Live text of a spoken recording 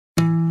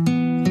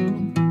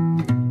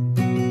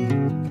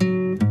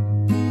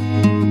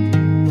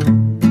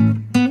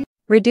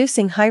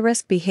Reducing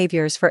High-Risk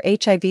Behaviors for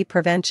HIV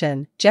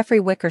Prevention. Jeffrey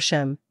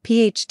Wickersham,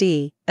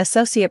 Ph.D.,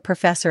 Associate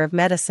Professor of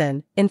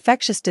Medicine,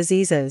 Infectious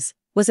Diseases,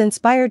 was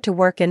inspired to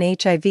work in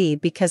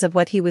HIV because of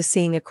what he was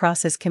seeing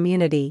across his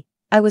community.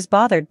 I was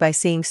bothered by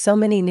seeing so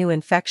many new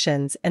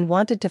infections and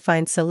wanted to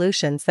find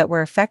solutions that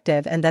were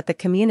effective and that the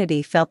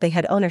community felt they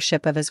had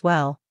ownership of as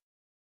well.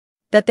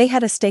 That they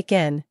had a stake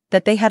in,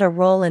 that they had a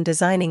role in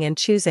designing and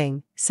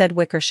choosing, said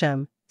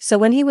Wickersham. So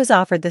when he was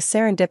offered the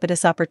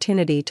serendipitous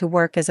opportunity to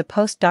work as a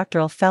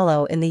postdoctoral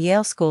fellow in the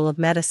Yale School of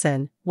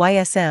Medicine,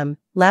 YSM,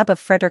 lab of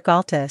Frederick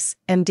Altus,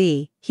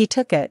 MD, he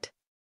took it.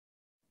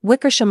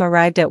 Wickersham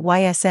arrived at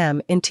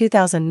YSM in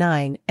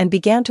 2009 and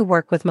began to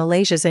work with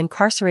Malaysia's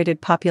incarcerated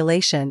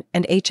population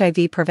and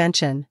HIV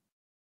prevention.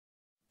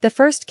 The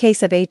first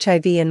case of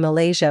HIV in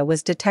Malaysia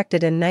was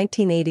detected in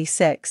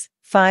 1986,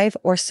 5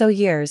 or so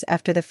years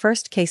after the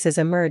first cases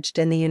emerged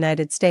in the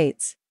United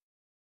States.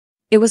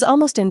 It was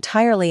almost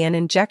entirely an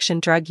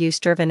injection drug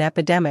use-driven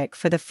epidemic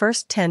for the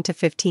first 10 to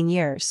 15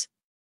 years.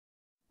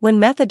 When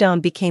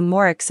methadone became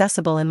more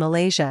accessible in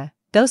Malaysia,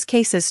 those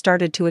cases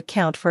started to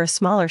account for a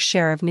smaller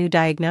share of new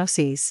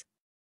diagnoses.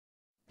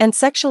 And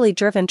sexually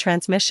driven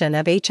transmission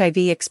of HIV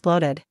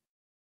exploded.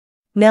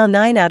 Now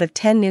 9 out of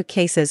 10 new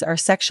cases are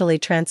sexually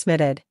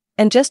transmitted,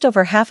 and just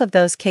over half of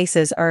those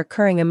cases are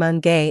occurring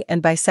among gay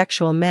and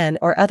bisexual men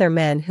or other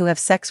men who have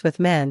sex with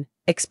men,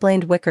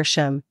 explained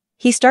Wickersham.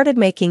 He started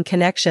making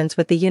connections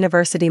with the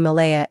University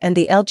Malaya and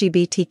the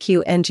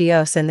LGBTQ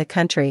NGOs in the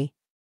country.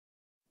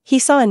 He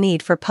saw a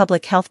need for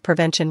public health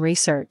prevention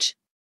research.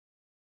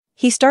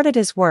 He started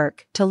his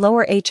work to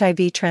lower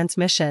HIV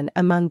transmission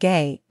among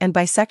gay and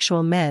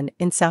bisexual men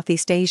in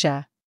Southeast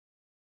Asia.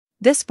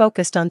 This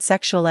focused on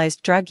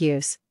sexualized drug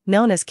use,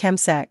 known as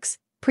chemsex.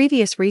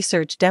 Previous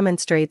research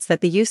demonstrates that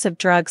the use of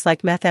drugs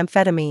like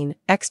methamphetamine,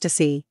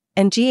 ecstasy,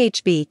 and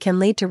GHB can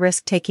lead to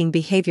risk-taking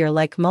behavior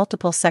like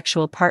multiple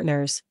sexual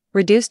partners,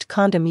 reduced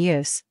condom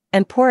use,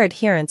 and poor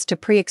adherence to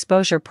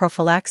pre-exposure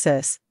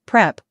prophylaxis,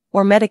 PrEP,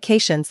 or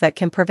medications that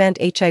can prevent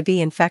HIV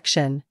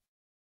infection.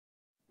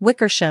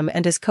 Wickersham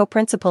and his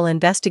co-principal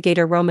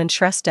investigator Roman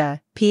Shrestha,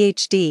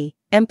 Ph.D.,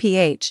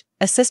 MPH,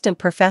 assistant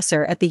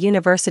professor at the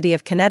University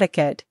of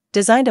Connecticut,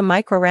 designed a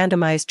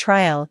micro-randomized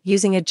trial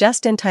using a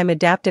just-in-time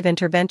adaptive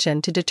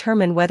intervention to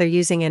determine whether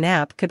using an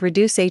app could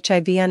reduce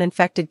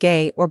HIV-uninfected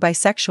gay or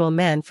bisexual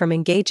men from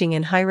engaging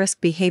in high-risk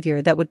behavior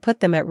that would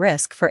put them at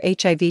risk for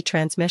HIV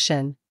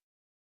transmission.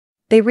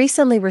 They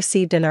recently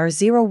received an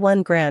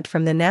R01 grant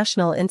from the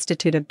National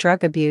Institute of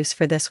Drug Abuse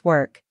for this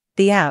work.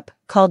 The app,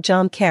 called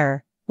Jom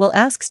Care, will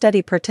ask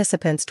study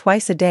participants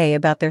twice a day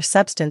about their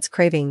substance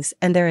cravings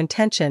and their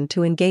intention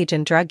to engage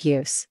in drug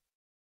use.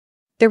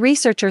 The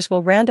researchers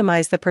will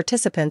randomize the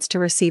participants to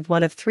receive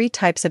one of 3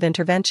 types of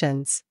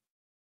interventions.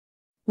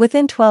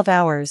 Within 12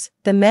 hours,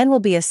 the men will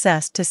be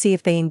assessed to see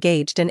if they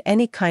engaged in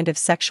any kind of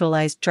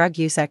sexualized drug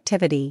use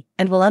activity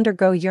and will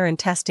undergo urine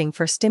testing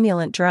for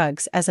stimulant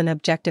drugs as an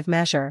objective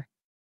measure.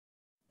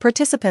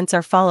 Participants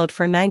are followed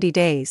for 90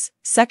 days.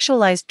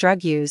 Sexualized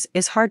drug use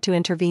is hard to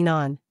intervene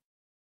on.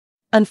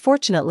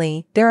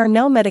 Unfortunately, there are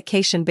no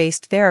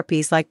medication-based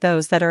therapies like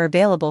those that are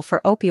available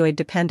for opioid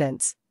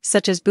dependence,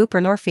 such as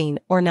buprenorphine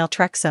or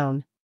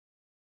naltrexone.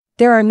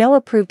 There are no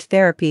approved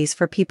therapies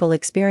for people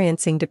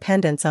experiencing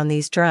dependence on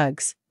these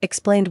drugs,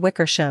 explained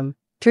Wickersham.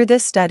 Through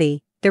this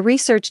study, the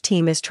research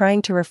team is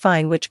trying to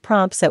refine which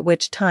prompts at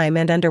which time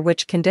and under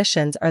which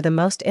conditions are the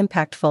most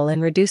impactful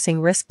in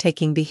reducing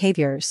risk-taking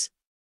behaviors.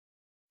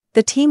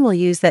 The team will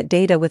use that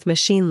data with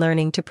machine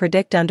learning to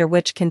predict under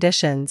which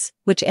conditions,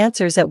 which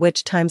answers at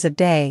which times of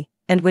day,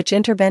 and which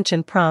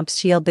intervention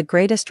prompts yield the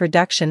greatest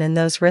reduction in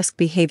those risk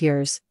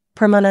behaviors.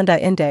 Permananda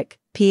Indik,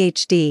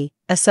 Ph.D.,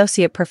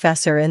 Associate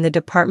Professor in the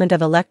Department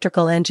of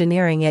Electrical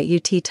Engineering at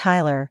UT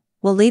Tyler,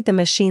 will lead the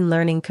machine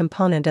learning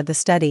component of the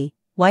study.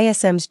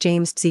 YSM's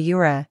James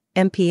Tsiura,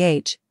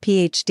 MPH,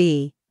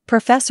 Ph.D.,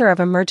 Professor of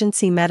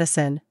Emergency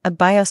Medicine, of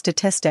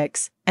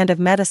Biostatistics, and of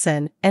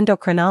Medicine,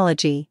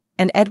 Endocrinology,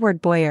 and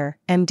Edward Boyer,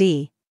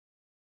 M.D.,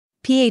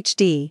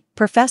 Ph.D.,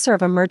 Professor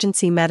of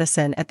Emergency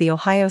Medicine at The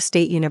Ohio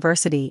State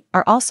University,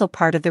 are also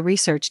part of the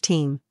research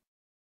team.